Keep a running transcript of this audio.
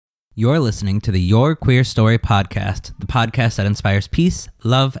You're listening to the Your Queer Story podcast, the podcast that inspires peace,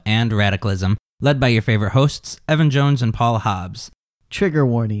 love, and radicalism, led by your favorite hosts, Evan Jones and Paul Hobbs. Trigger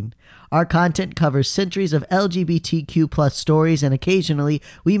warning. Our content covers centuries of LGBTQ+ stories, and occasionally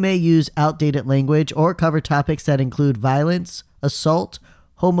we may use outdated language or cover topics that include violence, assault,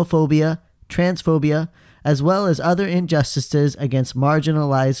 homophobia, transphobia, as well as other injustices against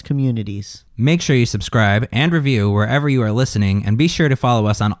marginalized communities. Make sure you subscribe and review wherever you are listening, and be sure to follow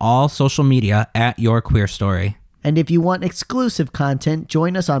us on all social media at Your Queer Story. And if you want exclusive content,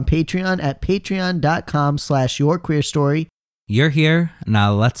 join us on Patreon at patreon.com/yourqueerstory. You're here,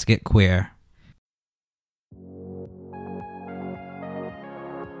 now let's get queer.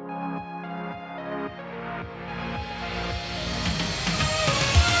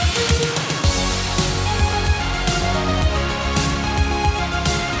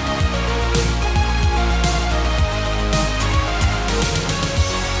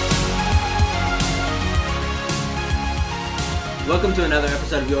 Welcome to another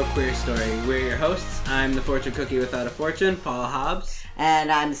episode of Your Queer Story. We're your hosts. I'm the fortune cookie without a fortune, Paul Hobbs. And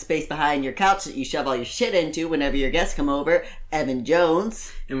I'm the space behind your couch that you shove all your shit into whenever your guests come over, Evan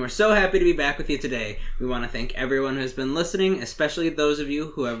Jones. And we're so happy to be back with you today. We want to thank everyone who's been listening, especially those of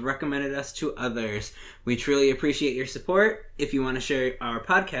you who have recommended us to others. We truly appreciate your support. If you want to share our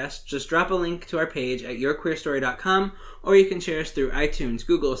podcast, just drop a link to our page at yourqueerstory.com, or you can share us through iTunes,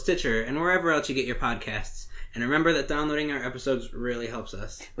 Google, Stitcher, and wherever else you get your podcasts. And remember that downloading our episodes really helps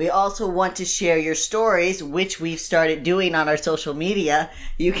us. We also want to share your stories, which we've started doing on our social media.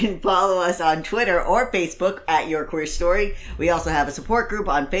 You can follow us on Twitter or Facebook at Your Queer Story. We also have a support group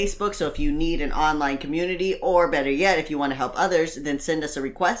on Facebook, so if you need an online community, or better yet, if you want to help others, then send us a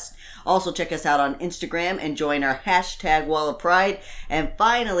request. Also check us out on Instagram and join our hashtag Wall of Pride. And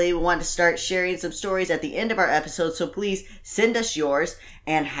finally, we want to start sharing some stories at the end of our episodes, so please send us yours.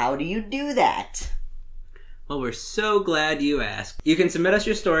 And how do you do that? Well, we're so glad you asked. You can submit us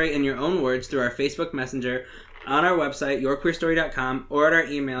your story in your own words through our Facebook Messenger, on our website, yourqueerstory.com, or at our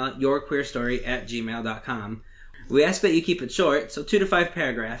email, yourqueerstory@gmail.com. We ask that you keep it short, so 2 to 5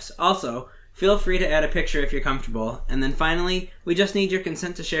 paragraphs. Also, feel free to add a picture if you're comfortable. And then finally, we just need your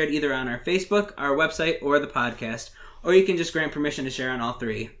consent to share it either on our Facebook, our website, or the podcast, or you can just grant permission to share on all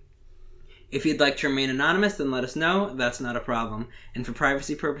 3. If you'd like to remain anonymous, then let us know. That's not a problem. And for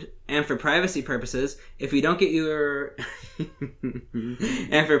privacy purposes, if we don't get your if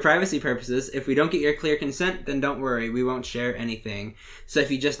we don't get your clear consent, then don't worry, we won't share anything. So if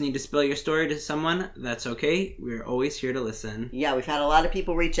you just need to spill your story to someone, that's okay. We're always here to listen. Yeah, we've had a lot of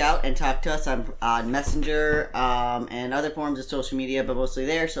people reach out and talk to us on Messenger and other forms of social media, but mostly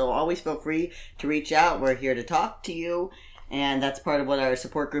there. So always feel free to reach out. We're here to talk to you. And that's part of what our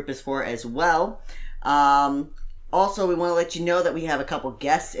support group is for as well. Also, we want to let you know that we have a couple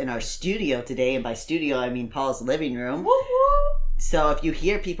guests in our studio today. And by studio, I mean Paul's living room. So if you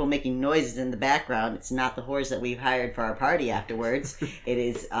hear people making noises in the background, it's not the whores that we've hired for our party afterwards. It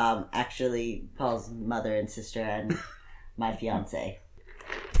is actually Paul's mother and sister and my fiance.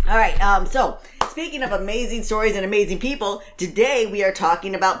 All right, so speaking of amazing stories and amazing people, today we are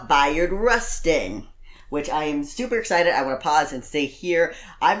talking about Bayard Rustin, which I am super excited. I want to pause and say here,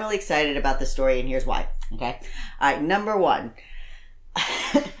 I'm really excited about this story, and here's why. Okay? All right, number one.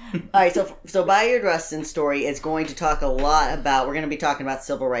 All right, so Bayard Rustin's story is going to talk a lot about, we're going to be talking about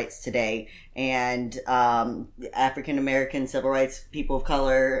civil rights today, and African American civil rights, people of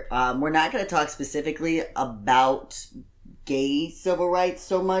color. We're not going to talk specifically about gay civil rights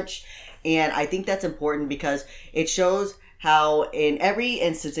so much, and I think that's important because it shows how in every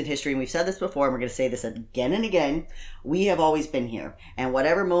instance in history, and we've said this before, and we're going to say this again and again, we have always been here. And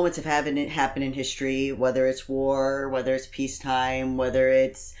whatever moments have happened in history, whether it's war, whether it's peacetime, whether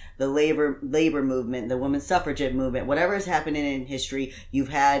it's the labor movement, the women's suffragette movement, whatever has happened in history, you've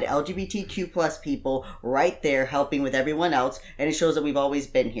had LGBTQ plus people right there helping with everyone else, and it shows that we've always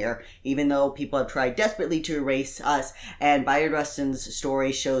been here, even though people have tried desperately to erase us, and Bayard Rustin's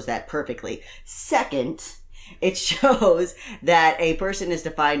story shows that perfectly. Second, it shows that a person is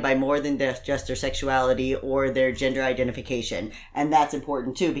defined by more than just their sexuality or their gender identification. And that's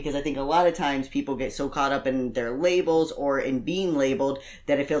important too, because I think a lot of times people get so caught up in their labels or in being labeled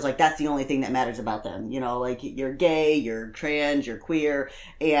that it feels like that's the only thing that matters about them. You know, like you're gay, you're trans, you're queer,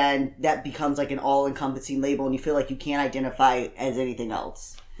 and that becomes like an all-encompassing label, and you feel like you can't identify as anything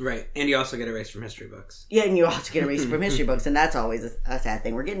else. Right, and you also get erased from history books. Yeah, and you also get erased from history books, and that's always a sad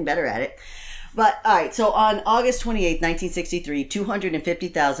thing. We're getting better at it. But, alright, so on August 28, 1963,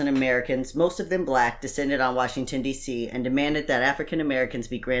 250,000 Americans, most of them black, descended on Washington, D.C. and demanded that African Americans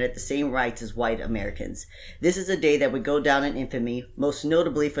be granted the same rights as white Americans. This is a day that would go down in infamy, most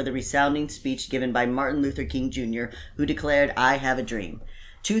notably for the resounding speech given by Martin Luther King Jr., who declared, "I have a dream."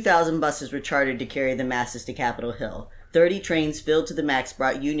 2,000 buses were chartered to carry the masses to Capitol Hill. 30 trains filled to the max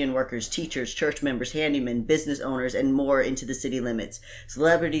brought union workers, teachers, church members, handymen, business owners, and more into the city limits.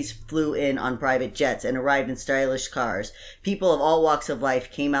 Celebrities flew in on private jets and arrived in stylish cars. People of all walks of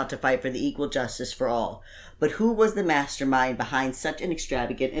life came out to fight for the equal justice for all. But who was the mastermind behind such an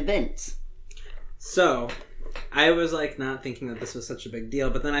extravagant event? So, I was like not thinking that this was such a big deal,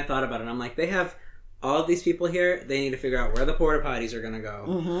 but then I thought about it and I'm like, they have all of these people here, they need to figure out where the porta potties are going to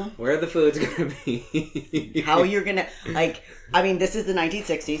go, where the food's going to be. How you're going to, this is the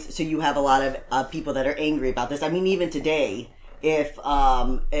 1960s, so you have a lot of people that are angry about this. I mean, even today, if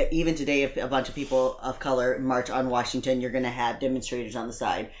a bunch of people of color march on Washington, you're going to have demonstrators on the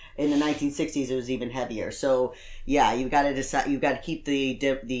side. In the 1960s, it was even heavier. So, yeah, you've got to decide, you've got to keep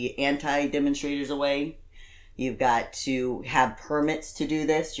the anti-demonstrators away. You've got to have permits to do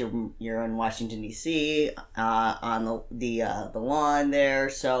this. You're in Washington, D.C., on the lawn there,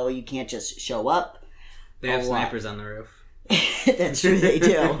 so you can't just show up. They have snipers on the roof. That's true, they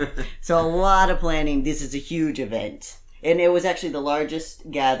do. So a lot of planning. This is a huge event. And it was actually the largest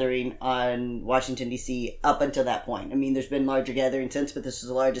gathering on Washington, D.C. up until that point. I mean, there's been larger gatherings since, but this was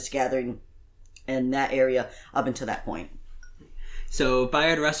the largest gathering in that area up until that point. So,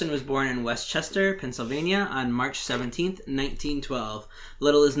 Bayard Rustin was born in Westchester, Pennsylvania on March 17th, 1912.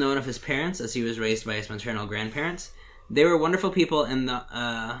 Little is known of his parents, as he was raised by his maternal grandparents. They were wonderful people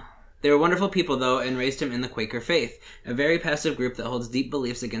though, and raised him in the Quaker faith, a very passive group that holds deep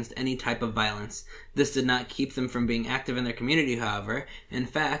beliefs against any type of violence. This did not keep them from being active in their community, however. In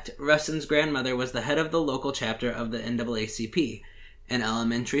fact, Rustin's grandmother was the head of the local chapter of the NAACP. In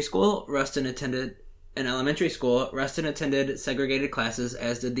elementary school, Rustin attended segregated classes,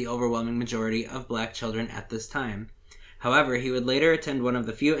 as did the overwhelming majority of black children at this time. However, he would later attend one of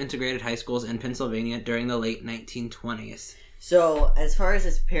the few integrated high schools in Pennsylvania during the late 1920s. So, as far as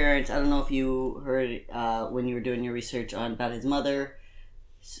his parents, I don't know if you heard when you were doing your research about his mother.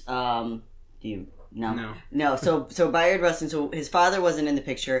 Do you? No. No. So Bayard Rustin. So his father wasn't in the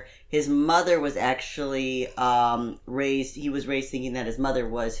picture. His mother was actually raised. He was raised thinking that his mother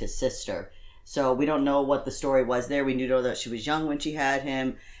was his sister. So we don't know what the story was there. We do know that she was young when she had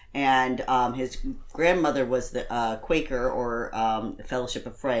him. And his grandmother was the Quaker, or Fellowship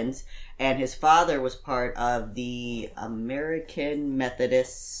of Friends. And his father was part of the American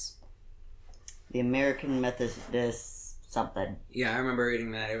Methodist something. Yeah, I remember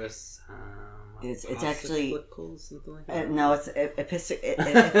reading that. It was... It's actually something like that. No, it's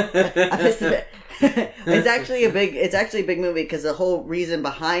it's actually a big movie, because the whole reason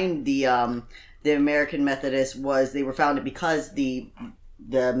behind the American Methodist was they were founded because the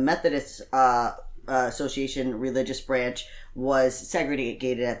Methodist Association religious branch was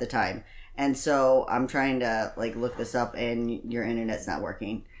segregated at the time. And so I'm trying to look this up, and your internet's not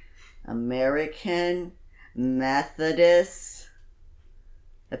working. American Methodist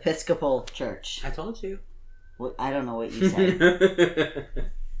Episcopal Church. I told you. Well, I don't know what you said.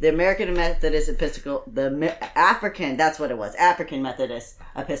 The American Methodist Episcopal, that's what it was, African Methodist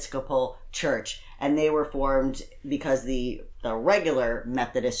Episcopal Church. And they were formed because the regular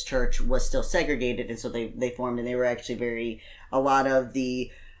Methodist Church was still segregated, and so they formed, and they were actually a lot of the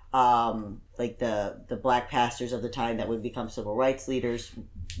the black pastors of the time that would become civil rights leaders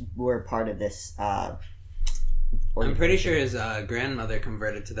were part of this. I'm pretty sure his grandmother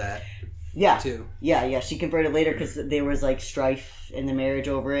converted to that. Yeah, too. Yeah. She converted later because there was strife in the marriage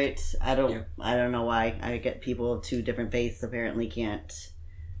over it. I don't know why. I get people of two different faiths apparently can't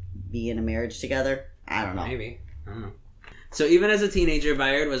be in a marriage together. I don't know. Maybe. I don't know. So even as a teenager,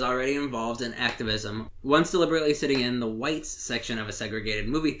 Bayard was already involved in activism, once deliberately sitting in the whites section of a segregated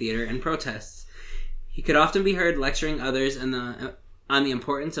movie theater in protests. He could often be heard lecturing others on the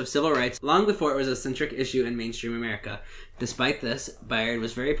importance of civil rights long before it was a centric issue in mainstream America. Despite this, Bayard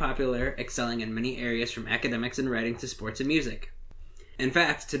was very popular, excelling in many areas from academics and writing to sports and music. In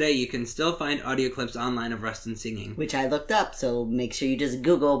fact, today you can still find audio clips online of Rustin singing. Which I looked up, so make sure you just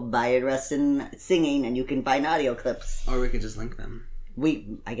Google Bayard Rustin singing and you can find audio clips. Or we could just link them.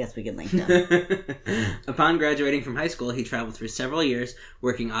 I guess we could link them. Upon graduating from high school, he traveled for several years,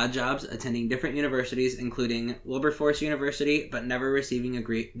 working odd jobs, attending different universities, including Wilberforce University, but never receiving a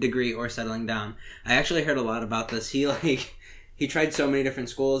degree or settling down. I actually heard a lot about this. He tried so many different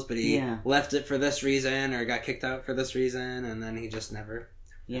schools, but he left it for this reason or got kicked out for this reason, and then he just never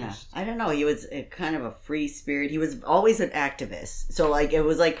Yeah, I don't know. He was kind of a free spirit. He was always an activist. So like it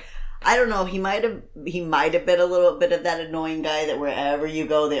was like I don't know. He might have been a little bit of that annoying guy that wherever you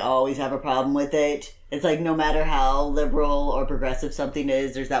go, they always have a problem with it. It's like no matter how liberal or progressive something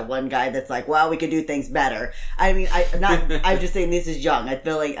is, there's that one guy that's like, "Well, we could do things better." I mean, I'm just saying this is young. I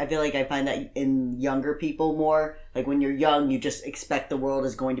feel like I find that in younger people more. Like when you're young, you just expect the world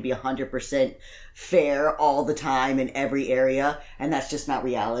is going to be 100% fair all the time in every area, and that's just not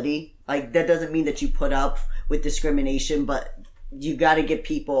reality. Like that doesn't mean that you put up with discrimination, but you got to get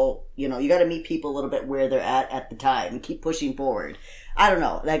people, you got to meet people a little bit where they're at the time and keep pushing forward. I don't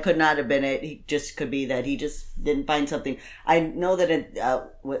know. That could not have been it. He just could be that he just didn't find something. I know that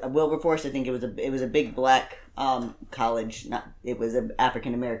at Wilberforce, I think it was a big black college. It was an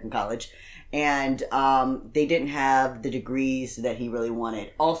African American college, and they didn't have the degrees that he really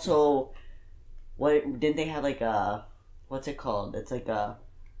wanted. Also, didn't they have like a what's it called? It's like a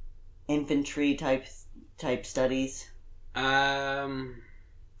infantry type studies. I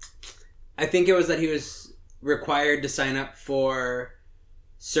think it was that he was required to sign up for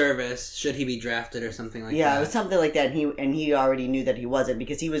service should he be drafted or something like that. Yeah, it was something like that, and he already knew that he wasn't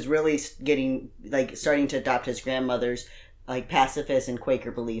because he was really starting to adopt his grandmother's like pacifist and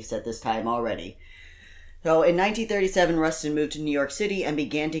Quaker beliefs at this time already. So in 1937, Rustin moved to New York City and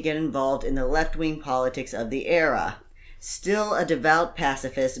began to get involved in the left-wing politics of the era. Still a devout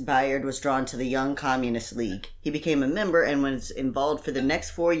pacifist, Bayard was drawn to the Young Communist League. He became a member and was involved for the next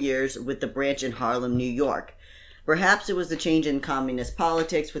 4 years with the branch in Harlem, New York. Perhaps it was the change in communist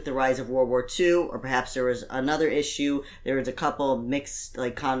politics with the rise of World War II, or perhaps there was another issue. There was a couple of mixed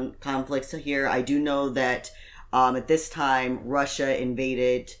conflicts here. I do know that at this time, Russia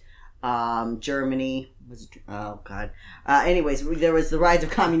invaded Germany. Anyways, there was the rise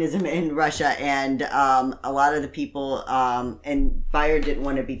of communism in Russia, and a lot of the people, and Bayard didn't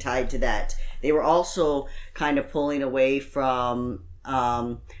want to be tied to that. They were also kind of pulling away from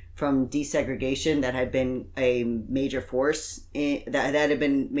desegregation that had been a major force, that had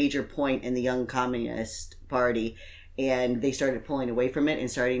been a major point in the Young Communist Party. And they started pulling away from it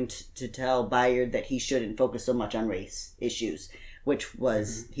and starting to tell Bayard that he shouldn't focus so much on race issues, which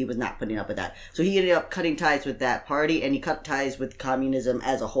was, he was not putting up with that. So he ended up cutting ties with that party, and he cut ties with communism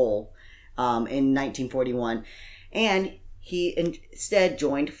as a whole in 1941. And he instead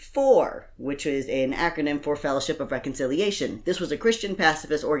joined FOR, which is an acronym for Fellowship of Reconciliation. This was a Christian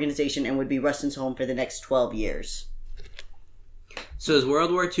pacifist organization and would be Rustin's home for the next 12 years. So as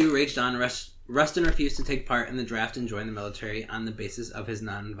World War II raged on, Rustin refused to take part in the draft and join the military on the basis of his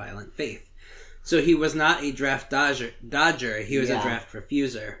nonviolent faith. So he was not a draft dodger, he was a draft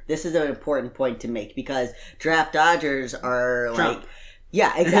refuser. This is an important point to make because draft dodgers are Trump. like...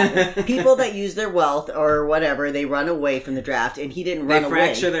 Yeah, exactly. People that use their wealth or whatever, they run away from the draft, and he didn't run away. They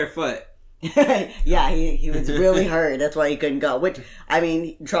fracture their foot. Yeah, he was really hurt. That's why he couldn't go. Which, I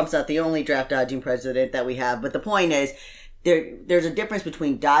mean, Trump's not the only draft dodging president that we have, but the point is, there's a difference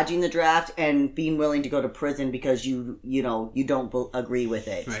between dodging the draft and being willing to go to prison because you don't agree with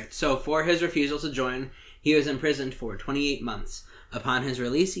it. Right. So for his refusal to join, he was imprisoned for 28 months. Upon his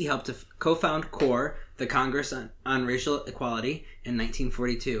release, he helped to co-found CORE, the Congress on Racial Equality, in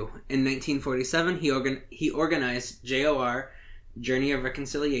 1942. In 1947, he organized JOR, Journey of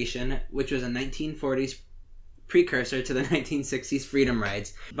Reconciliation, which was a 1940s precursor to the 1960s Freedom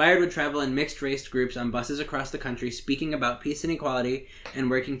Rides. Bayard would travel in mixed-race groups on buses across the country, speaking about peace and equality and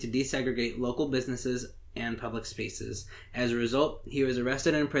working to desegregate local businesses and public spaces. As a result, he was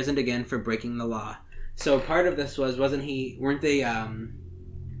arrested and imprisoned again for breaking the law. So part of this weren't they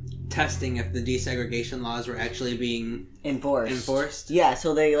testing if the desegregation laws were actually being enforced? Yeah,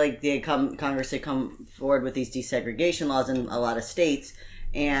 so Congress had come forward with these desegregation laws in a lot of states,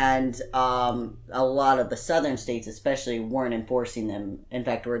 and a lot of the southern states especially weren't enforcing them. In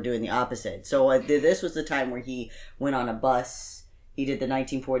fact, were doing the opposite. So this was the time where he went on a bus. He did the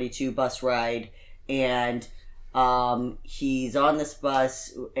 1942 bus ride, and he's on this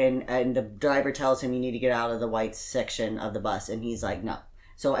bus, and the driver tells him you need to get out of the white section of the bus, and he's like, no.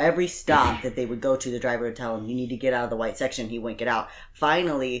 So every stop that they would go to, the driver would tell him, you need to get out of the white section. He wouldn't get out.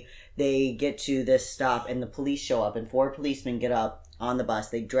 Finally, they get to this stop, and the police show up, and 4 policemen get up on the bus.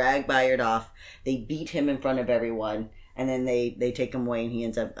 They drag Bayard off. They beat him in front of everyone, and then they take him away, and he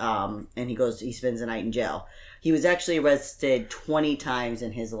ends up, and he spends the night in jail. He was actually arrested 20 times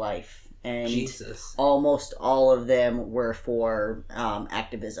in his life. And Jesus. Almost all of them were for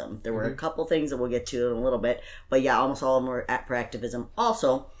activism. There were a couple things that we'll get to in a little bit. But yeah, almost all of them were for activism.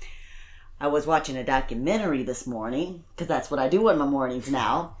 Also, I was watching a documentary this morning, because that's what I do in my mornings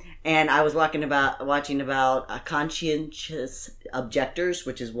now. And I was watching about conscientious objectors,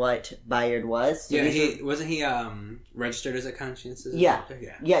 which is what Bayard was. So wasn't he registered as a conscientious objector?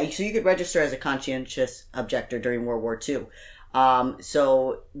 Yeah. Yeah, so you could register as a conscientious objector during World War II.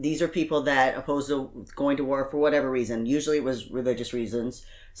 So these are people that opposed to going to war for whatever reason. Usually it was religious reasons.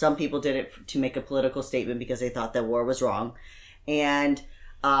 Some people did it to make a political statement because they thought that war was wrong. And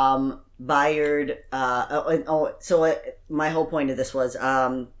Bayard, my whole point of this was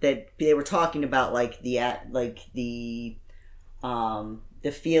that they were talking about the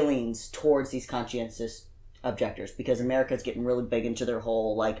feelings towards these conscientious objectors, because America's getting really big into their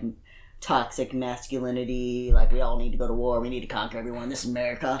whole toxic masculinity, we all need to go to war, we need to conquer everyone, this is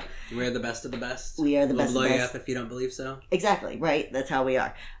America. We're the best of the best. We are the best of the best. We'll blow you up if you don't believe so. Exactly, right? That's how we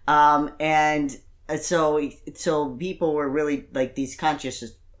are. And so people were really, these conscious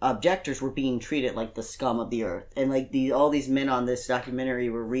objectors were being treated like the scum of the earth. And all these men on this documentary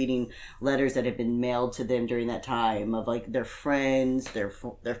were reading letters that had been mailed to them during that time of their friends, their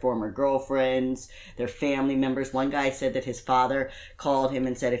former girlfriends, their family members. One guy said that his father called him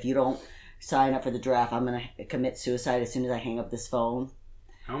and said, if you don't sign up for the draft, I'm going to commit suicide as soon as I hang up this phone.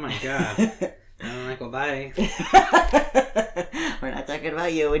 Oh my God. I'm like, well, bye. We're not talking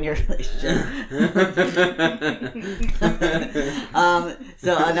about you and your relationship.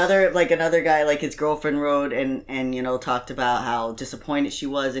 So another guy, his girlfriend wrote and talked about how disappointed she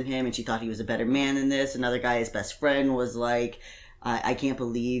was in him, and she thought he was a better man than this. Another guy, his best friend, was like, I can't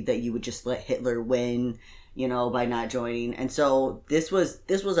believe that you would just let Hitler win, by not joining. And so this was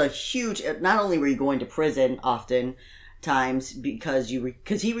a huge, not only were you going to prison often times because he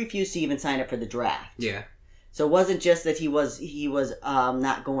refused to even sign up for the draft. Yeah. So it wasn't just that he was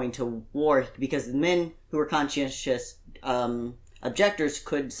not going to war, because the men who were conscientious objectors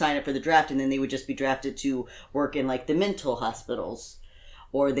could sign up for the draft, and then they would just be drafted to work in the mental hospitals,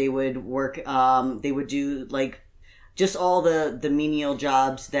 or they would work. They would do just all the menial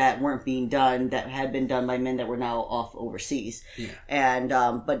jobs that weren't being done, that had been done by men that were now off overseas. Yeah. And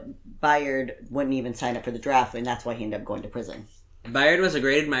but Bayard wouldn't even sign up for the draft, and that's why he ended up going to prison. Bayard was a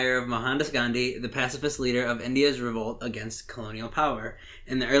great admirer of Mohandas Gandhi, the pacifist leader of India's revolt against colonial power.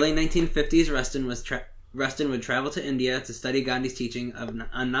 In the early 1950s, Rustin would travel to India to study Gandhi's teaching on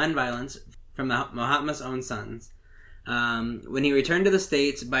nonviolence from the Mahatma's own sons. When he returned to the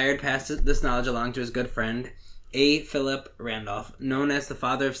States, Bayard passed this knowledge along to his good friend, A. Philip Randolph, known as the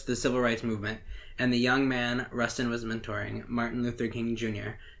father of the Civil Rights Movement, and the young man Rustin was mentoring, Martin Luther King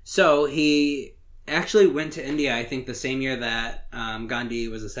Jr. So he actually went to India, I think, the same year that Gandhi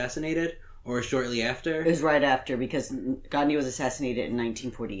was assassinated, or shortly after. It was right after, because Gandhi was assassinated in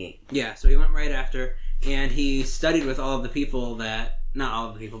 1948. Yeah, so he went right after, and he studied with all of the people not all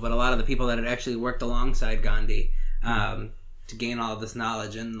of the people, but a lot of the people that had actually worked alongside Gandhi to gain all of this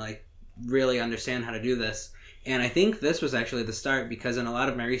knowledge and really understand how to do this. And I think this was actually the start, because in a lot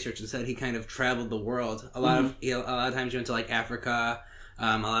of my research it said he kind of traveled the world. A lot of times he went to Africa,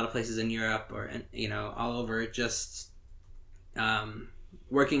 a lot of places in Europe, or all over, just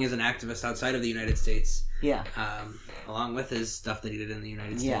working as an activist outside of the United States. Yeah. Along with his stuff that he did in the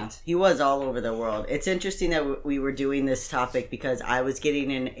United States. Yeah, he was all over the world. It's interesting that we were doing this topic because I was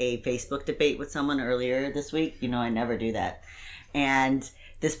getting in a Facebook debate with someone earlier this week. I never do that. And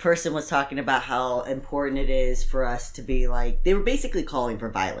this person was talking about how important it is for us to be they were basically calling for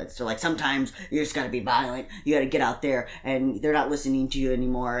violence. So sometimes you just gotta be violent. You gotta get out there, and they're not listening to you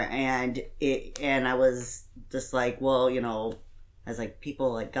anymore. And I was just well, as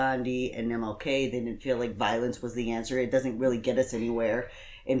people like Gandhi and MLK, they didn't feel like violence was the answer. It doesn't really get us anywhere.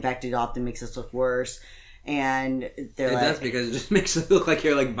 In fact, it often makes us look worse. And they're that's because it just makes it look like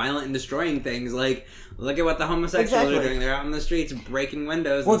you're violent and destroying things. Look at what the homosexuals are doing. They're out in the streets breaking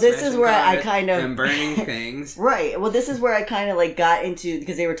windows. Well, this is where I kind of and burning things. Right. Well, this is where I kind of got into,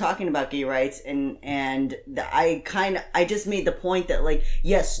 because they were talking about gay rights, and I just made the point that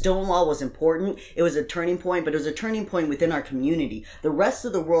yes, Stonewall was important. It was a turning point, but it was a turning point within our community. The rest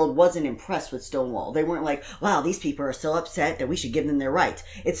of the world wasn't impressed with Stonewall. They weren't wow, these people are so upset that we should give them their rights.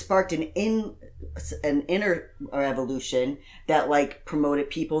 It sparked an inner revolution that promoted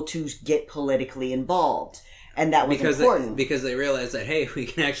people to get politically involved, and that was important because they realized that, hey, we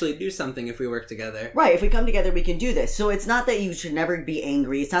can actually do something if we work together. Right, if we come together, we can do this. So it's not that you should never be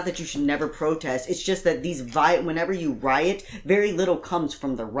angry. It's not that you should never protest. It's just that whenever you riot, very little comes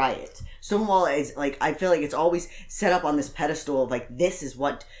from the riot. Stonewall is I feel it's always set up on this pedestal of this is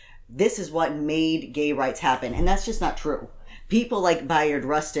what made gay rights happen, and that's just not true. people like Bayard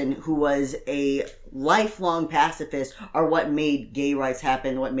Rustin, who was a lifelong pacifist, are what made gay rights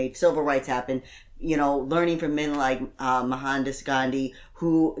happen, what made civil rights happen. You know, learning from men like Mohandas Gandhi,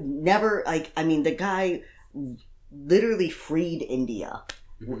 who never, the guy literally freed India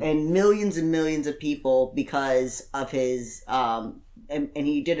and millions of people because of his, and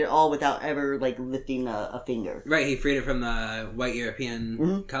he did it all without ever, lifting a finger. Right, he freed it from the white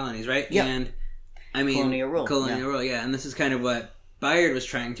European colonies, right? Yep. And, I mean... Colonial rule, yeah. And this is kind of what Bayard was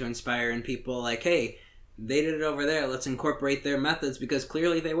trying to inspire in people, like, hey, they did it over there, let's incorporate their methods because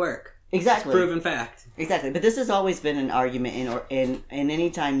clearly they work. Exactly. It's proven fact. Exactly. But this has always been an argument in any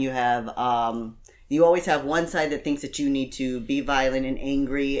time you have, you always have one side that thinks that you need to be violent and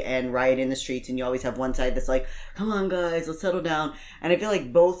angry and riot in the streets, and you always have one side that's like, come on guys, let's settle down. And I feel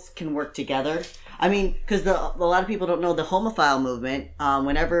like both can work together. I mean, because a lot of people don't know the homophile movement,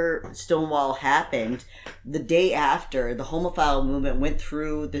 whenever Stonewall happened, the day after, the homophile movement went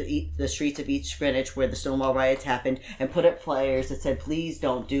through the streets of East Greenwich where the Stonewall riots happened and put up flyers that said, please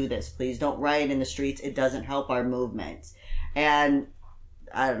don't do this. Please don't riot in the streets. It doesn't help our movement. And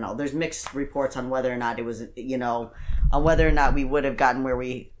I don't know. There's mixed reports on whether or not it was, on whether or not we would have gotten where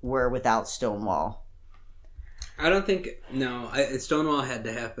we were without Stonewall. I don't think, Stonewall had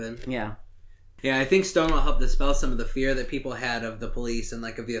to happen. Yeah. Yeah, I think Stonewall helped dispel some of the fear that people had of the police and,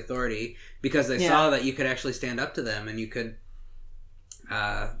 of the authority, because they saw that you could actually stand up to them and you could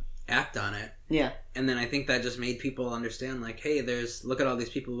act on it. Yeah. And then I think that just made people understand, hey, look at all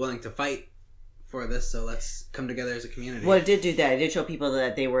these people willing to fight for this, so let's come together as a community. Well, it did do that. It did show people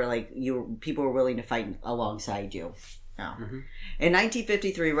that they were, people were willing to fight alongside you. Oh. Mm-hmm. In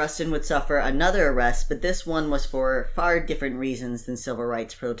 1953, Rustin would suffer another arrest, but this one was for far different reasons than civil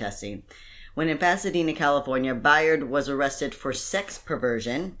rights protesting. When in Pasadena, California, Bayard was arrested for sex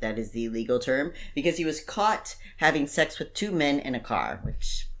perversion, that is the legal term, because he was caught having sex with two men in a car,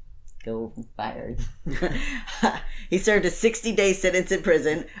 which, go Bayard. He served a 60-day sentence in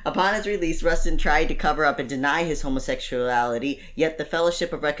prison. Upon his release, Rustin tried to cover up and deny his homosexuality, yet the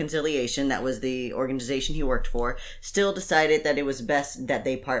Fellowship of Reconciliation, that was the organization he worked for, still decided that it was best that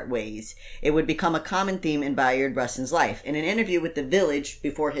they part ways. It would become a common theme in Bayard Rustin's life. In an interview with The Village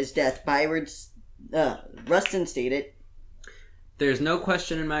before his death, Rustin stated, "There's no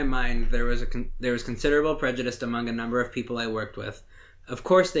question in my mind there was considerable prejudice among a number of people I worked with. Of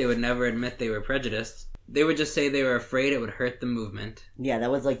course they would never admit they were prejudiced. They would just say they were afraid it would hurt the movement." Yeah,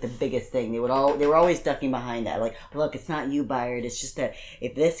 that was the biggest thing. They were always ducking behind that. Look, it's not you, Bayard. It's just that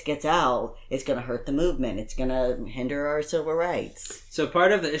if this gets out, it's going to hurt the movement. It's going to hinder our civil rights. So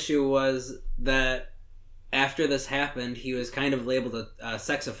part of the issue was that after this happened, he was kind of labeled a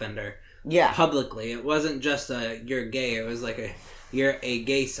sex offender. Yeah. Publicly. It wasn't just you're gay. It was you're a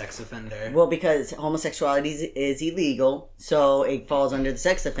gay sex offender. Well, because homosexuality is illegal, so it falls under the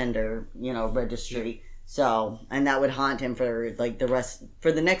sex offender, registry. So, and that would haunt him for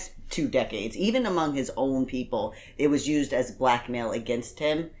for the next 2 decades. Even among his own people, it was used as blackmail against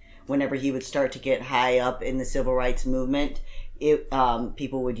him. Whenever he would start to get high up in the civil rights movement,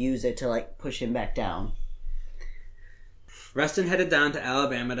 people would use it to push him back down. Rustin headed down to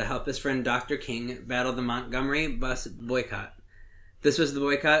Alabama to help his friend Dr. King battle the Montgomery bus boycott. This was the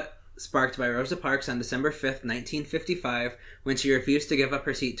boycott sparked by Rosa Parks on December 5th, 1955, when she refused to give up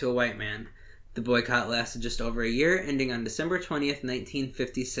her seat to a white man. The boycott lasted just over a year, ending on December 20th,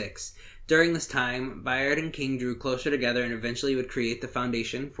 1956. During this time, Bayard and King drew closer together and eventually would create the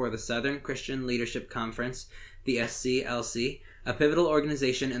foundation for the Southern Christian Leadership Conference, the SCLC, a pivotal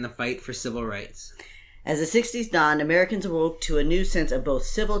organization in the fight for civil rights. As the 60s dawned, Americans awoke to a new sense of both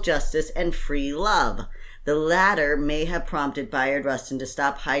civil justice and free love. The latter may have prompted Bayard Rustin to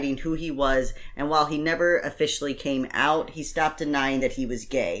stop hiding who he was, and while he never officially came out, he stopped denying that he was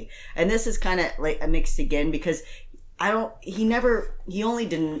gay. And this is kind of a mixed again, because it's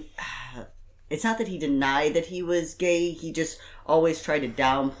not that he denied that he was gay, he just always tried to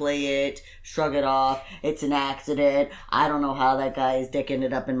downplay it, shrug it off, it's an accident, I don't know how that guy's dick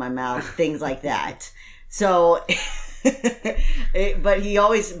ended up in my mouth, things like that. So... but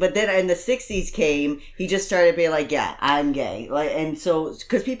then in the 60s came, he just started being yeah, I'm gay. And so,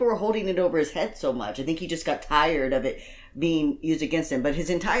 because people were holding it over his head so much, I think he just got tired of it being used against him. But his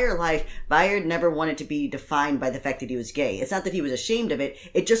entire life, Bayard never wanted to be defined by the fact that he was gay. It's not that he was ashamed of it,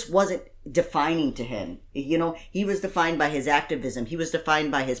 it just wasn't defining to him. He was defined by his activism, he was defined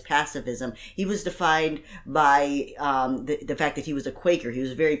by his pacifism, he was defined by the fact that he was a Quaker. He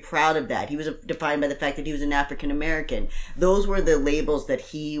was very proud of that. He was defined by the fact that he was an African American. Those were the labels that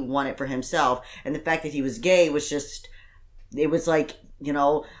he wanted for himself, and the fact that he was gay was just, it was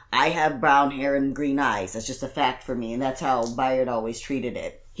I have brown hair and green eyes. That's just a fact for me, and that's how Bayard always treated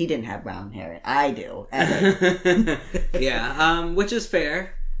it. He didn't have brown hair. I do. Yeah, which is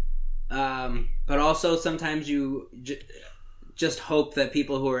fair. But also sometimes you just hope that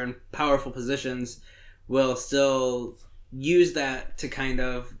people who are in powerful positions will still use that to kind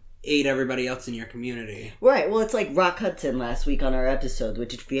of aid everybody else in your community. Right. Well, it's like Rock Hudson last week on our episode,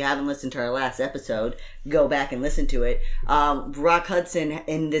 which if you haven't listened to our last episode, go back and listen to it. Rock Hudson,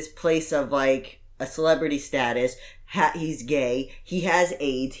 in this place of like a celebrity status, he's gay, he has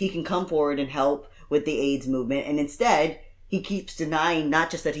AIDS, he can come forward and help with the AIDS movement, and instead he keeps denying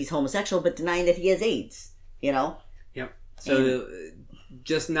not just that he's homosexual, but denying that he has AIDS, Yep. So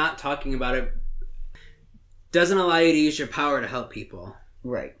just not talking about it doesn't allow you to use your power to help people.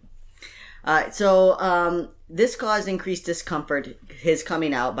 Right. So this caused increased discomfort. His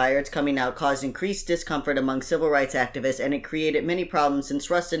coming out, Bayard's coming out, caused increased discomfort among civil rights activists, and it created many problems since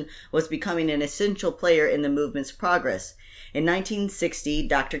Rustin was becoming an essential player in the movement's progress. In 1960,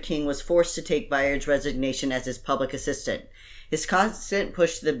 Dr. King was forced to take Bayard's resignation as his public assistant. His constant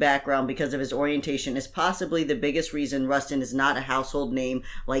push to the background because of his orientation is possibly the biggest reason Rustin is not a household name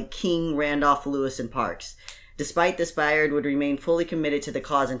like King, Randolph, Lewis, and Parks. Despite this, Bayard would remain fully committed to the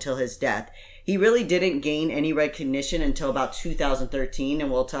cause until his death. He really didn't gain any recognition until about 2013,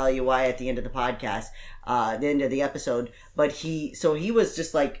 and we'll tell you why at the end of the podcast, the end of the episode. But he was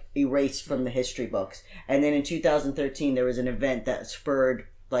just like erased from the history books. And then in 2013, there was an event that spurred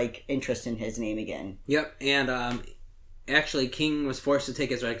like interest in his name again. Yep, and actually King was forced to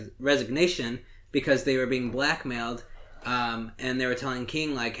take his resignation because they were being blackmailed. And they were telling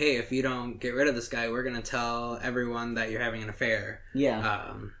King, like, hey, if you don't get rid of this guy, we're going to tell everyone that you're having an affair.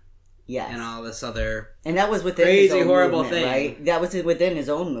 Yeah. Yes. And all this other and that was within crazy, his own horrible movement, thing. Right? That was within his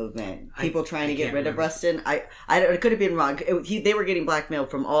own movement. People trying to get rid of Rustin. I could have been wrong. They were getting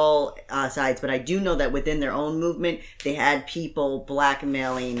blackmailed from all sides, but I do know that within their own movement, they had people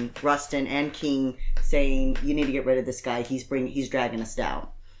blackmailing Rustin and King, saying, you need to get rid of this guy. He's dragging us down.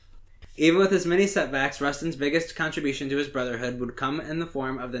 Even with his many setbacks, Rustin's biggest contribution to his brotherhood would come in the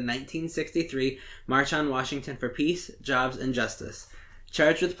form of the 1963 March on Washington for Peace, Jobs, and Justice.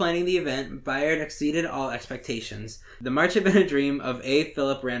 Charged with planning the event, Bayard exceeded all expectations. The march had been a dream of A.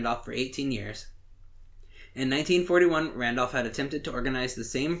 Philip Randolph for 18 years. In 1941, Randolph had attempted to organize the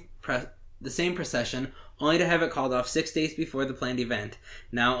same procession, only to have it called off 6 days before the planned event.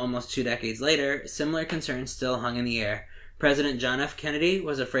 Now, almost 2 decades later, similar concerns still hung in the air. President John F. Kennedy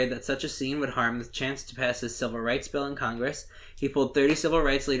was afraid that such a scene would harm the chance to pass his civil rights bill in Congress. He pulled 30 civil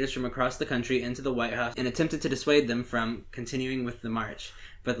rights leaders from across the country into the White House and attempted to dissuade them from continuing with the march,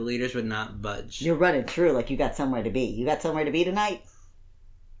 but the leaders would not budge. You're running through like you got somewhere to be. You got somewhere to be tonight?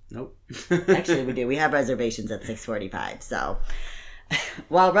 Nope. Actually, we do. We have reservations at 6:45, so...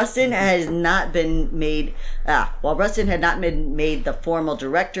 While Rustin had not been made the formal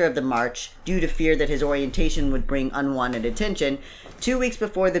director of the march due to fear that his orientation would bring unwanted attention, 2 weeks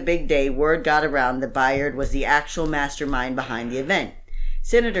before the big day, word got around that Bayard was the actual mastermind behind the event.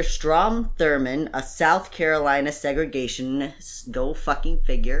 Senator Strom Thurmond, a South Carolina segregationist, go fucking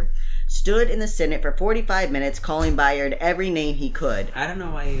figure, stood in the Senate for 45 minutes calling Bayard every name he could. I don't know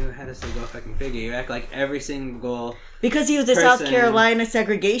why you had to say go fucking figure. You act like every single... Because he was a South Carolina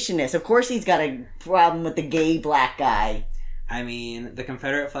segregationist. Of course he's got a problem with the gay black guy. I mean, the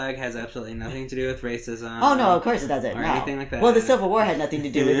Confederate flag has absolutely nothing to do with racism. Oh, no, of course it doesn't. Or anything like that. Well, the Civil War had nothing to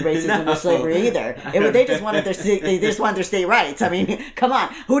do with racism or slavery either. They just wanted their state rights. I mean, come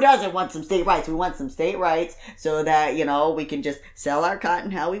on. Who doesn't want some state rights? We want some state rights so that, we can just sell our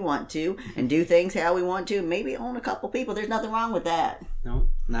cotton how we want to and do things how we want to. Maybe own a couple people. There's nothing wrong with that. No,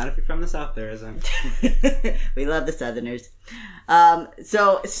 not if you're from the South, there isn't. We love the Southerners.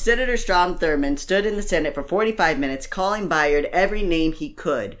 So Senator Strom Thurmond stood in the Senate for 45 minutes calling Bayard every name he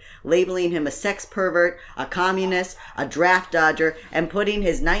could, labeling him a sex pervert, a communist, a draft dodger, and putting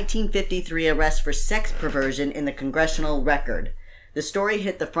his 1953 arrest for sex perversion in the congressional record. The story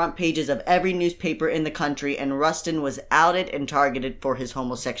hit the front pages of every newspaper in the country, and Rustin was outed and targeted for his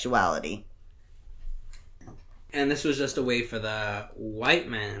homosexuality. And this was just a way for the white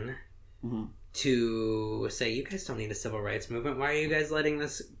men to say, you guys don't need a civil rights movement. Why are you guys letting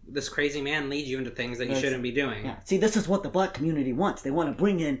this crazy man lead you into things that you shouldn't be doing? Yeah. See, this is what the black community wants. They want to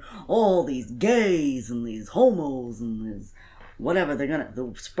bring in all these gays and these homos and these whatever.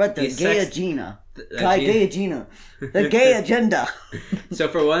 They'll spread the gay agenda. The gay agenda. So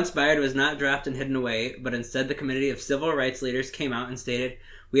for once, Bayard was not dropped and hidden away, but instead the Committee of Civil Rights Leaders came out and stated,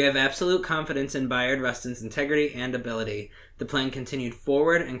 "We have absolute confidence in Bayard Rustin's integrity and ability." The plan continued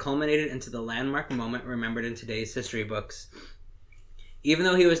forward and culminated into the landmark moment remembered in today's history books. Even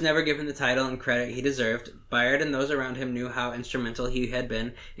though he was never given the title and credit he deserved, Bayard and those around him knew how instrumental he had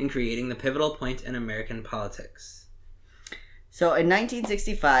been in creating the pivotal point in American politics. So in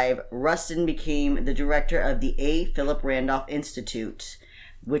 1965, Rustin became the director of the A. Philip Randolph Institute,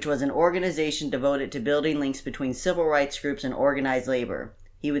 which was an organization devoted to building links between civil rights groups and organized labor.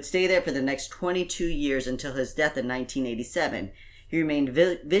 He would stay there for the next 22 years until his death in 1987. He remained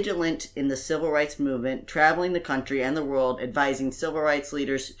vigilant in the civil rights movement, traveling the country and the world, advising civil rights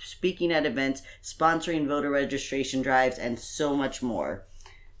leaders, speaking at events, sponsoring voter registration drives, and so much more.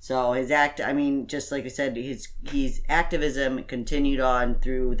 So just like I said, his activism continued on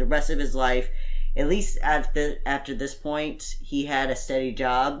through the rest of his life. At least after this point, he had a steady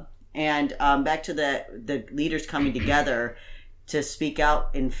job. And back to the leaders coming together to speak out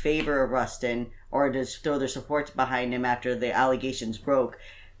in favor of Rustin, or to throw their support behind him after the allegations broke.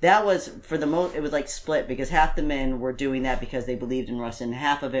 That was, for the most, it was like split, because half the men were doing that because they believed in Rustin.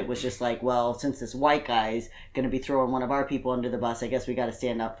 Half of it was just like, well, since this white guy's going to be throwing one of our people under the bus, I guess we got to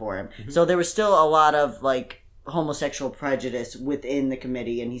stand up for him. Mm-hmm. So there was still a lot of, like, homosexual prejudice within the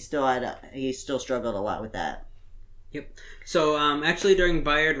committee, and he still struggled a lot with that. Yep. So, actually during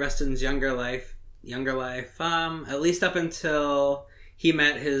Bayard Rustin's younger life, at least up until he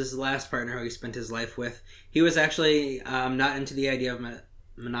met his last partner who he spent his life with, he was actually not into the idea of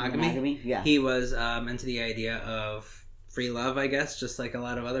monogamy. Yeah. He was into the idea of free love, I guess, just like a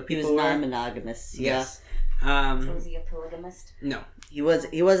lot of other people. He was non-monogamous. Yes. Yeah. So was he a polygamist? No. He was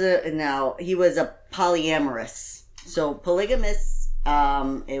a polyamorous. So polygamous,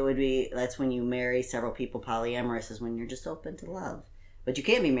 it would be, that's when you marry several people. Polyamorous is when you're just open to love, but you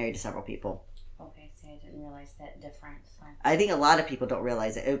can't be married to several people. Okay, so I didn't realize that difference. I think a lot of people don't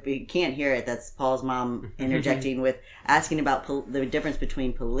realize it. If you can't hear it, that's Paul's mom interjecting with asking about the difference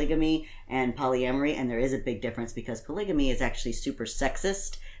between polygamy and polyamory, and there is a big difference because polygamy is actually super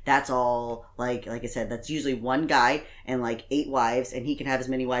sexist. That's all, like I said, that's usually one guy and like 8 wives, and he can have as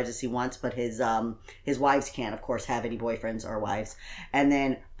many wives as he wants, but his wives can't, of course, have any boyfriends or wives. And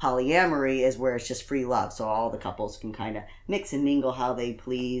then polyamory is where it's just free love, so all the couples can kind of mix and mingle how they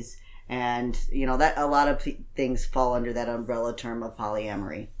please. And, that a lot of things fall under that umbrella term of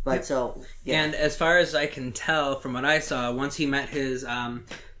polyamory. But so, yeah. And as far as I can tell from what I saw, once he met his,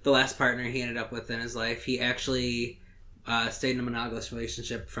 the last partner he ended up with in his life, he actually stayed in a monogamous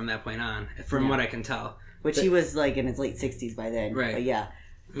relationship from that point on, from what I can tell. Which he was like in his late 60s by then. Right. But yeah.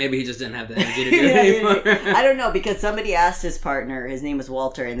 Maybe he just didn't have the energy to do it anymore. I don't know, because somebody asked his partner, his name was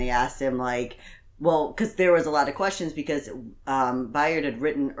Walter, and they asked him like, well, because there was a lot of questions, because Bayard had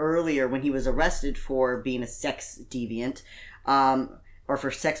written earlier when he was arrested for being a sex deviant, or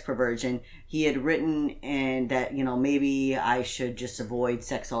for sex perversion, he had written and that, maybe I should just avoid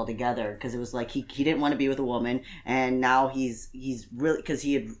sex altogether, because it was like he didn't want to be with a woman, and now he's really, because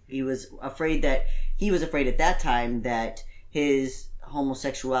he was afraid at that time that his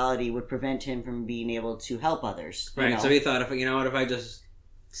homosexuality would prevent him from being able to help others. Right. So he thought, if I just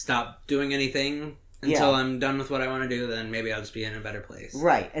stop doing anything until I'm done with what I want to do, then maybe I'll just be in a better place.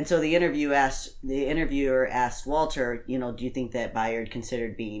 Right. And so the interviewer asked Walter, do you think that Bayard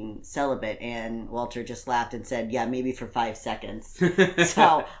considered being celibate? And Walter just laughed and said, yeah, maybe for 5 seconds.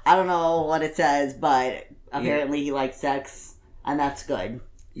 So I don't know what it says, but apparently he liked sex, and that's good.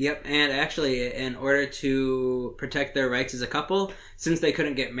 Yep, and actually, in order to protect their rights as a couple, since they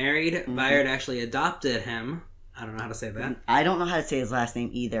couldn't get married, Bayard actually adopted him. I don't know how to say that. I don't know how to say his last name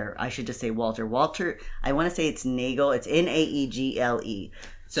either. I should just say Walter. Walter, I want to say it's Nagel. It's Naegle.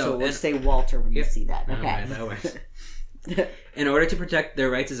 So we'll say Walter when you see that. Okay. Right, that works. In order to protect their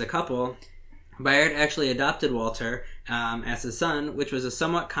rights as a couple, Bayard actually adopted Walter as his son, which was a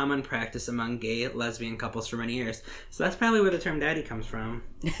somewhat common practice among gay lesbian couples for many years. So that's probably where the term daddy comes from.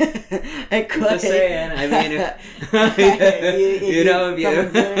 It could. Just saying. I mean, Someone's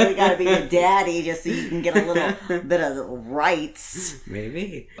literally got to be a daddy just so you can get a little bit of rights.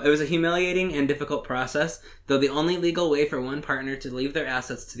 Maybe. It was a humiliating and difficult process, though the only legal way for one partner to leave their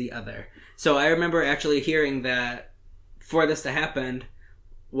assets to the other. So I remember actually hearing that for this to happen,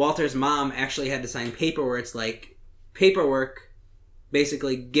 Walter's mom actually had to sign paperwork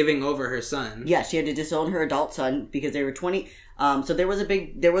basically giving over her son. Yeah, she had to disown her adult son because they were 20. So there was a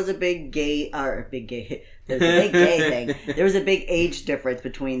big gay thing. There was a big age difference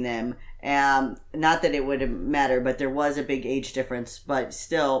between them. Not that it would matter, but there was a big age difference. But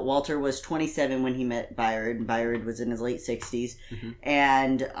still, Walter was 27 when he met Bayard, and Bayard was in his late 60s. Mm-hmm.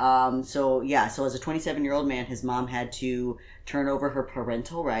 And so as a 27-year-old man, his mom had to turn over her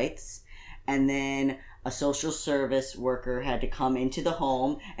parental rights. and then a social service worker had to come into the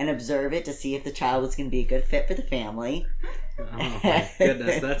home and observe it to see if the child was going to be a good fit for the family. Oh my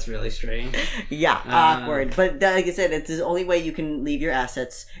goodness, that's really strange. Yeah, awkward. But like I said, it's the only way you can leave your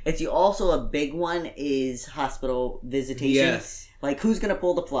assets. It's also a big one is hospital visitation. Yes. Like, who's going to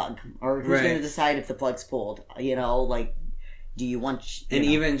pull the plug? Or who's going to decide if the plug's pulled? You know, like, do you want... And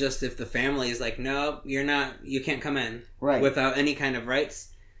even just if the family is like, no, you're not, you can't come in. Right. Without any kind of rights,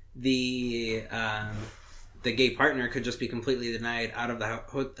 the gay partner could just be completely denied out of the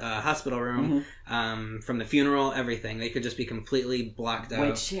hospital room, from the funeral, everything. They could just be completely blocked out.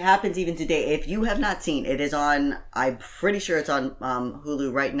 Which happens even today. If you have not seen, it is on, I'm pretty sure it's on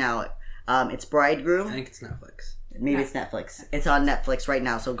Hulu right now. It's Bridegroom. I think it's Netflix. Maybe it's Netflix. It's on Netflix right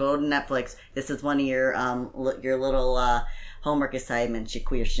now. So go to Netflix. This is one of your little homework assignments, your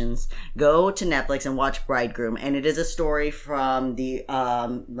questions. Go to Netflix and watch Bridegroom. And it is a story from the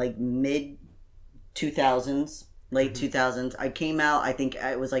like mid 2000s, late 2000s. I came out, I think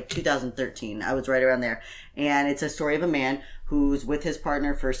it was like 2013. I was right around there. And it's a story of a man who's with his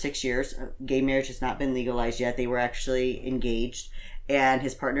partner for 6 years. Gay marriage has not been legalized yet. They were actually engaged. And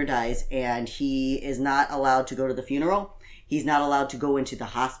his partner dies, and he is not allowed to go to the funeral. He's not allowed to go into the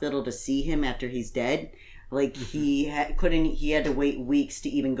hospital to see him after he's dead. Like, he had to wait weeks to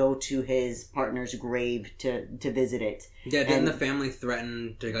even go to his partner's grave to visit it. Yeah, didn't the family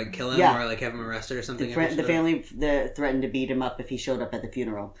threaten to like kill him or like have him arrested or something? The family threatened to beat him up if he showed up at the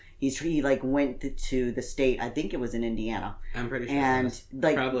funeral. He like went to the state. I think it was in Indiana. I'm pretty sure. And it was.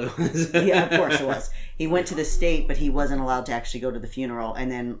 like Probably was. Yeah, of course it was. He went to the state, but he wasn't allowed to actually go to the funeral.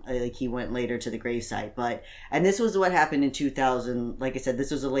 And then like he went later to the gravesite. And this was what happened in 2000. Like I said, this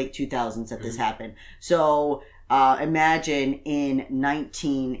was the late 2000s that this happened. So imagine in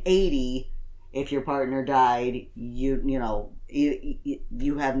 1980, if your partner died, you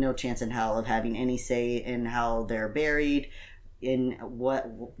have no chance in hell of having any say in how they're buried, in what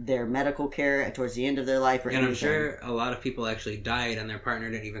their medical care towards the end of their life, or and anything. I'm sure a lot of people actually died and their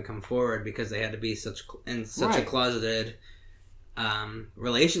partner didn't even come forward because they had to be such a closeted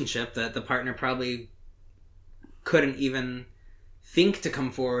relationship that the partner probably couldn't even think to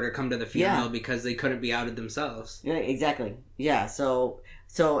come forward or come to the funeral because they couldn't be outed themselves. Yeah, exactly. Yeah, so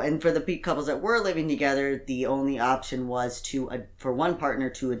and for the couples that were living together, the only option was for one partner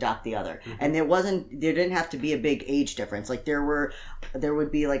to adopt the other. And there didn't have to be a big age difference. Like there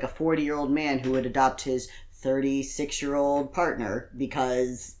would be like a 40-year-old man who would adopt his 36-year-old partner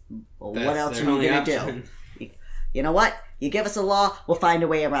because what else are you going to do? You know what? You give us a law, we'll find a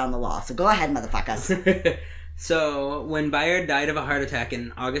way around the law. So go ahead, motherfuckers. So, when Bayard died of a heart attack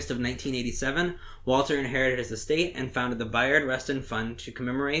in August of 1987, Walter inherited his estate and founded the Bayard Rustin Fund to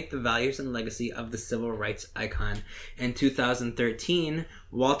commemorate the values and legacy of the civil rights icon. In 2013,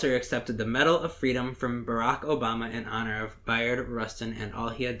 Walter accepted the Medal of Freedom from Barack Obama in honor of Bayard Rustin and all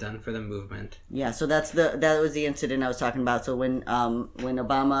he had done for the movement. Yeah, so that was the incident I was talking about. So when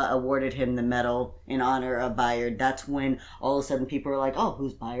Obama awarded him the medal in honor of Bayard, that's when all of a sudden people were like, "Oh,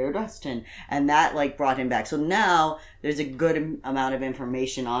 who's Bayard Rustin?" And that like brought him back. So now there's a good amount of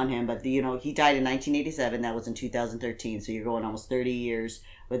information on him, but he died in 1987. That was in 2013. So you're going almost 30 years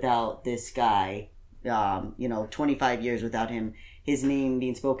without this guy. 25 years without his name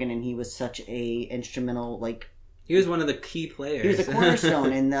being spoken, and he was such a instrumental, like, he was one of the key players. He was a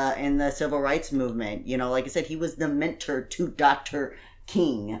cornerstone in the civil rights movement. Like I said, he was the mentor to Dr.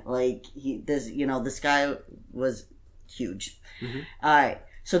 King. Like this guy was huge. All right.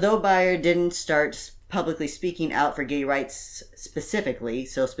 So though Bayard didn't start publicly speaking out for gay rights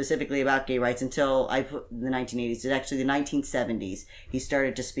specifically about gay rights until the 1980s. It's actually the 1970s. He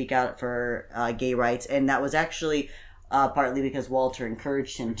started to speak out for gay rights, and that was actually partly because Walter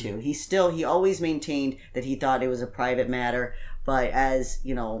encouraged him to. He always maintained that he thought it was a private matter, but as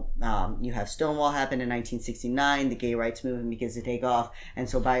you have Stonewall happen in 1969, the gay rights movement begins to take off, and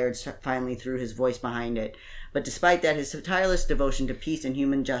so Bayard finally threw his voice behind it. But despite that, his tireless devotion to peace and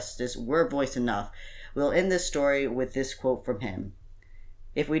human justice were voice enough. We'll end this story with this quote from him.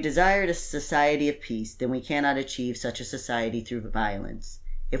 "If we desire a society of peace, then we cannot achieve such a society through violence.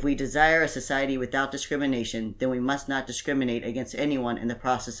 If we desire a society without discrimination, then we must not discriminate against anyone in the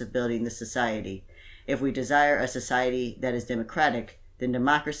process of building the society. If we desire a society that is democratic, then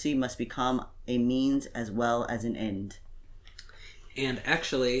democracy must become a means as well as an end." And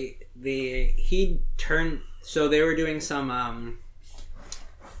actually, so they were doing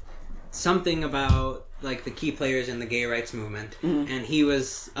something about like the key players in the gay rights movement, and he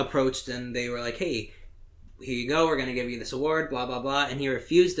was approached and they were like, "Hey, here you go, we're going to give you this award, blah blah blah," and he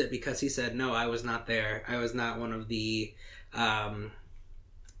refused it because he said, "No, I was not there. I was not one of the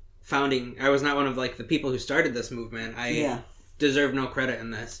I was not one of like the people who started this movement. I Yeah. deserve no credit in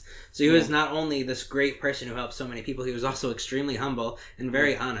this. So he was not only this great person who helped so many people, he was also extremely humble and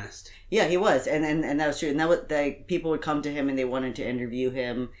very honest. Yeah, he was, and that was true. And that was, people would come to him and they wanted to interview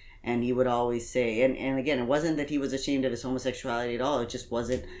him, and he would always say, and again, it wasn't that he was ashamed of his homosexuality at all. It just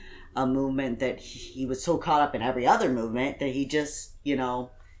wasn't a movement that he was so caught up in every other movement that he just,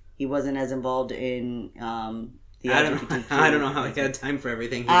 he wasn't as involved in the LGBTQ. I don't know how he had time for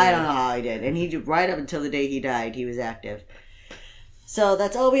everything. I don't know how he did, and he right up until the day he died, he was active. So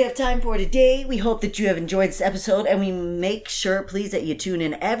that's all we have time for today. We hope that you have enjoyed this episode, and we make sure, please, that you tune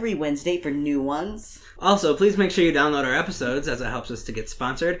in every Wednesday for new ones. Also, please make sure you download our episodes, as it helps us to get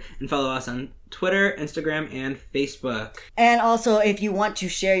sponsored, and follow us on Twitter, Instagram, and Facebook. And also, if you want to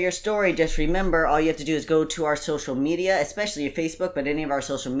share your story, just remember, all you have to do is go to our social media, especially your Facebook, but any of our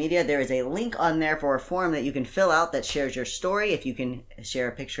social media. There is a link on there for a form that you can fill out that shares your story. If you can share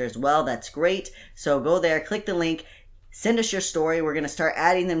a picture as well, that's great. So go there, click the link. Send us your story. We're going to start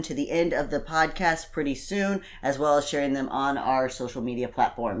adding them to the end of the podcast pretty soon, as well as sharing them on our social media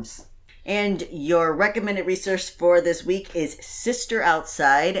platforms. And your recommended resource for this week is Sister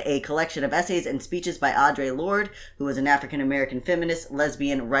Outside, a collection of essays and speeches by Audre Lorde, who is an African-American feminist,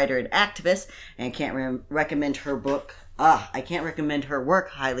 lesbian, writer, and activist. And can't recommend her book. I can't recommend her work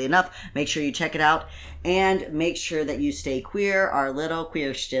highly enough. Make sure you check it out. And make sure that you stay queer, our little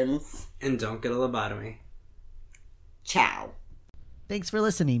queerstians. And don't get a lobotomy. Ciao. Thanks for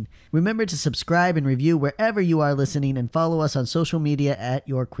listening. Remember to subscribe and review wherever you are listening, and follow us on social media at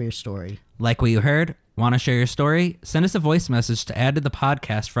Your Queer Story. Like what you heard? Want to share your story? Send us a voice message to add to the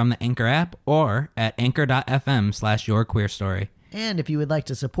podcast from the Anchor app or at anchor.fm/yourqueerstory. And if you would like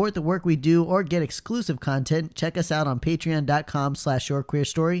to support the work we do or get exclusive content, check us out on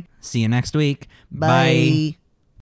patreon.com/yourqueerstory. See you next week. Bye.